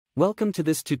Welcome to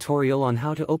this tutorial on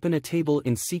how to open a table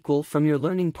in SQL from your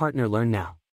learning partner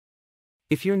LearnNow.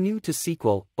 If you're new to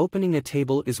SQL, opening a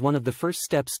table is one of the first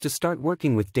steps to start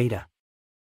working with data.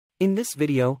 In this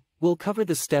video, we'll cover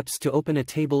the steps to open a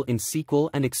table in SQL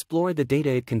and explore the data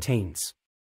it contains.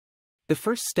 The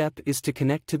first step is to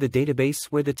connect to the database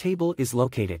where the table is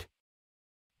located.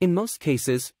 In most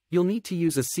cases, you'll need to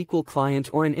use a SQL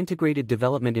client or an integrated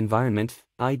development environment,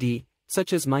 ID,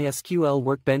 such as MySQL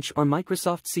Workbench or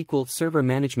Microsoft SQL Server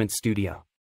Management Studio.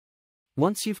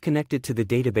 Once you've connected to the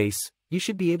database, you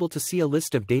should be able to see a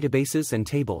list of databases and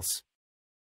tables.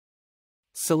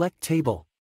 Select Table.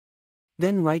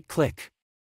 Then right-click.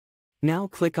 Now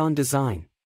click on Design.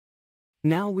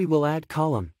 Now we will add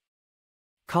column.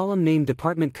 Column name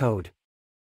department code.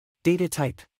 Data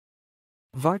type.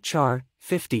 Varchar,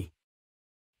 50.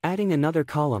 Adding another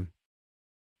column.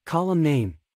 Column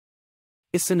name.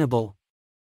 Assignable.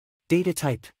 Data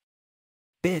type.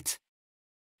 Bit.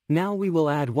 Now we will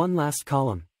add one last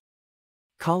column.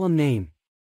 Column name.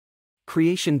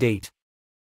 Creation date.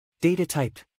 Data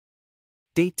type.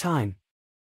 Date time.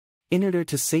 In order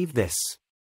to save this,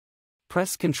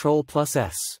 press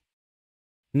Ctrl+S.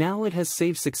 Now it has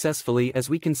saved successfully, as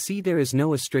we can see there is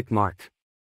no asterisk mark.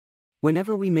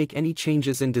 Whenever we make any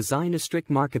changes in design, asterisk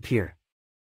mark appear.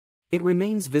 It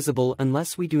remains visible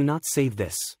unless we do not save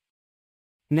this.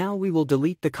 Now we will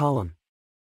delete the column.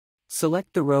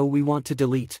 Select the row we want to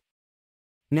delete.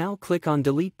 Now click on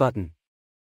Delete button.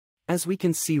 As we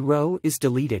can see, row is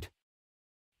deleted.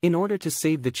 In order to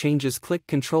save the changes, click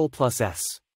Ctrl+S.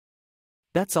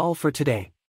 That's all for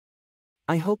today.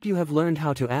 I hope you have learned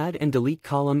how to add and delete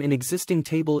column in existing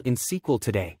table in SQL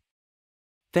today.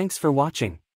 Thanks for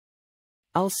watching.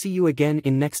 I'll see you again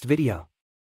in next video.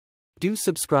 Do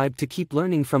subscribe to keep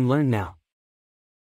learning from LearnNow.